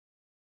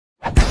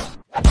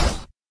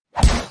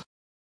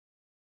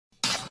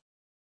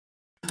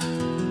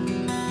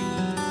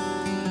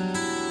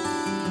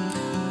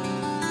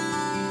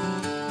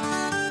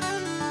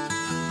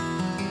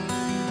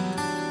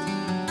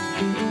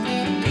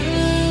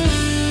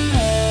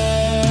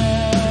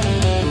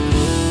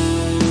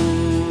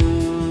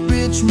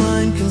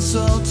BridgeMind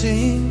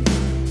Consulting,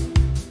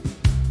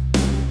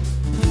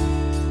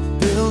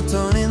 built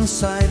on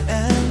insight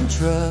and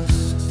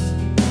trust.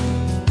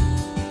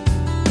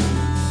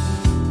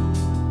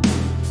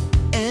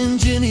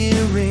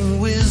 Engineering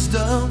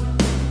wisdom,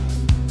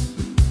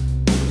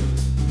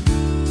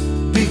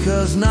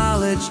 because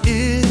knowledge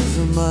is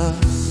a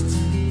must.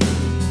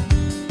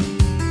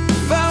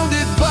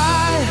 Founded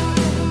by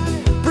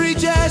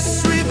BridgeMind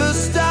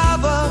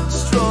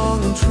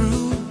strong and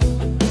true,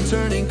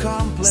 turning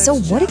complex. So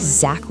what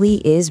exactly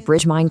is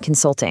BridgeMind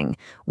Consulting?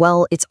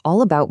 Well, it's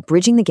all about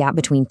bridging the gap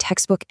between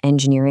textbook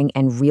engineering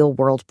and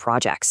real-world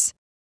projects.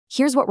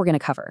 Here's what we're going to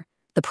cover: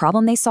 the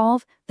problem they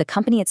solve, the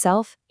company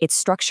itself, its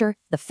structure,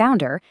 the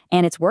founder,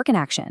 and its work in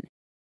action.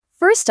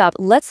 First up,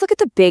 let's look at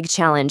the big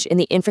challenge in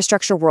the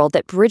infrastructure world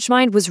that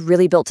BridgeMind was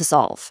really built to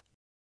solve.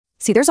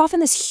 See, there's often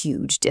this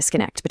huge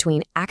disconnect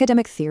between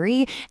academic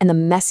theory and the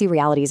messy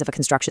realities of a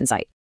construction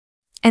site.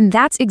 And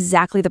that's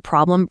exactly the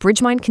problem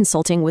BridgeMind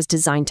Consulting was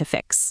designed to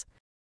fix.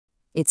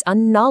 It's a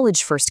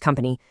knowledge-first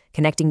company,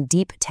 connecting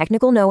deep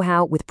technical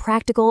know-how with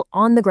practical,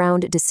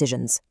 on-the-ground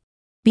decisions.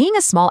 Being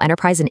a small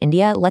enterprise in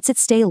India lets it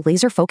stay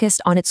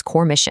laser-focused on its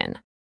core mission.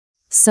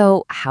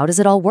 So how does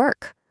it all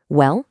work?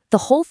 Well,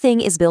 the whole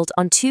thing is built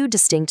on two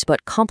distinct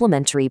but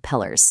complementary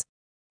pillars.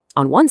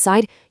 On one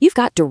side, you've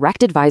got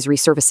direct advisory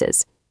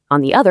services.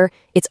 On the other,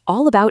 it's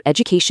all about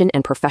education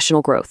and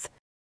professional growth.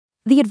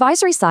 The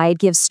advisory side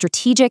gives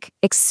strategic,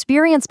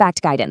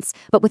 experience-backed guidance,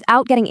 but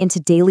without getting into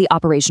daily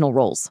operational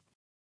roles.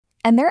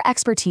 And their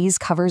expertise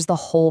covers the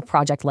whole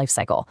project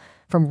lifecycle,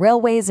 from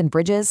railways and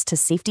bridges to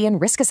safety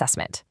and risk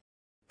assessment.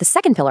 The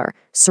second pillar,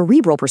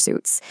 Cerebral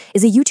Pursuits,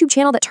 is a YouTube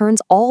channel that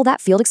turns all that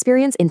field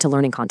experience into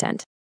learning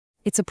content.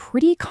 It's a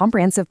pretty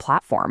comprehensive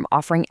platform,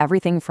 offering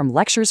everything from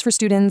lectures for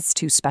students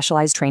to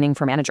specialized training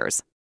for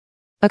managers.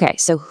 Okay,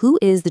 so who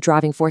is the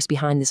driving force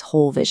behind this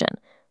whole vision?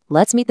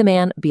 Let's meet the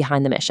man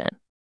behind the mission.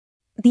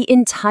 The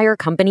entire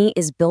company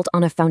is built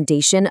on a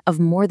foundation of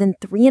more than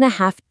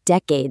 3.5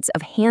 decades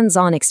of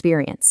hands-on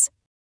experience.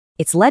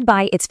 It's led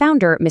by its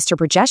founder, Mr.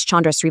 Brajesh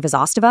Chandra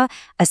Srivastava,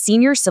 a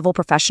senior civil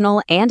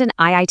professional and an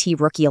IIT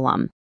rookie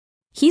alum.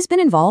 He's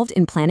been involved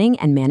in planning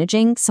and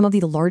managing some of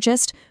the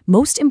largest,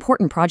 most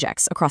important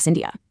projects across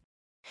India.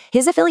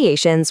 His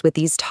affiliations with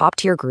these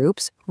top-tier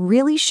groups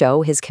really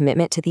show his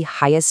commitment to the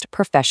highest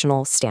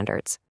professional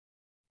standards.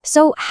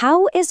 So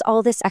how is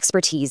all this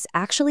expertise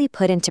actually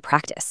put into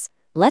practice?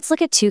 Let's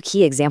look at two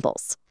key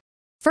examples.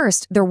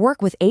 First, their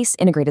work with ACE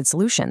Integrated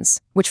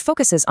Solutions, which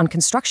focuses on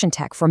construction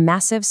tech for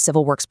massive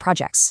civil works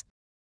projects.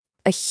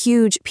 A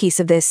huge piece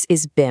of this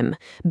is BIM,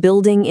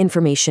 Building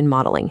Information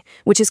Modeling,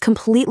 which is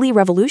completely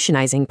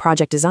revolutionizing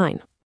project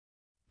design.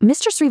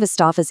 Mr.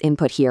 Srivastava's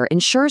input here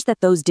ensures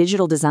that those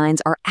digital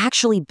designs are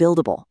actually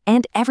buildable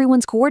and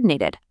everyone's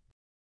coordinated.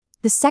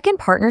 The second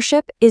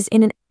partnership is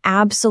in an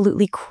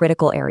absolutely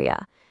critical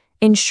area: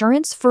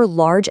 insurance for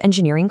large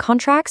engineering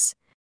contracts.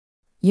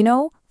 You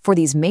know, for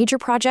these major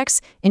projects,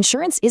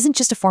 insurance isn't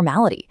just a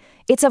formality.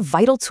 It's a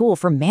vital tool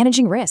for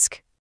managing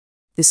risk.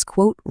 This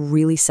quote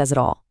really says it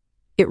all.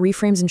 It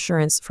reframes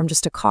insurance from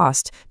just a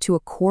cost to a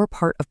core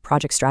part of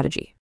project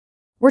strategy.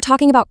 We're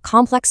talking about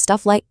complex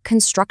stuff like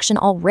construction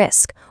all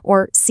risk,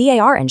 or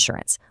CAR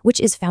insurance, which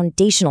is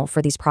foundational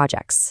for these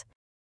projects.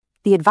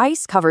 The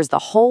advice covers the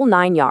whole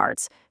 9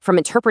 yards, from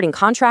interpreting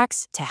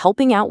contracts to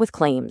helping out with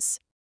claims.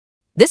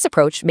 This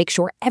approach makes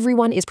sure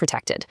everyone is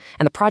protected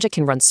and the project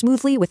can run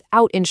smoothly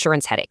without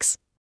insurance headaches.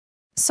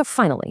 So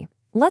finally,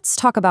 let's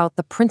talk about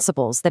the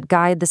principles that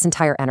guide this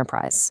entire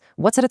enterprise.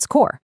 What's at its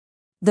core?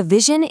 The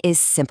vision is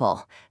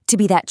simple: to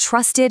be that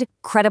trusted,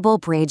 credible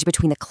bridge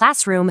between the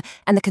classroom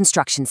and the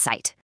construction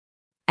site.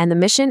 And the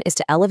mission is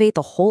to elevate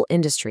the whole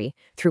industry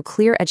through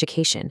clear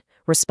education,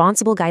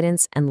 responsible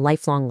guidance, and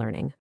lifelong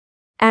learning.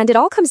 And it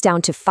all comes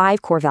down to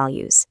 5 core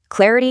values: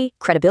 clarity,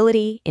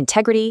 credibility,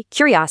 integrity,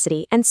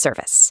 curiosity, and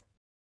service.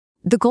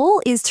 The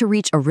goal is to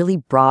reach a really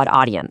broad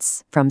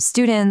audience, from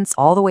students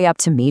all the way up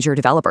to major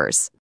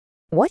developers.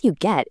 What you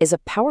get is a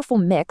powerful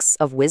mix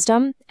of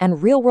wisdom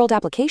and real-world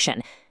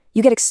application.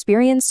 You get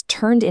experience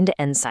turned into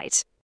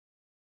insight.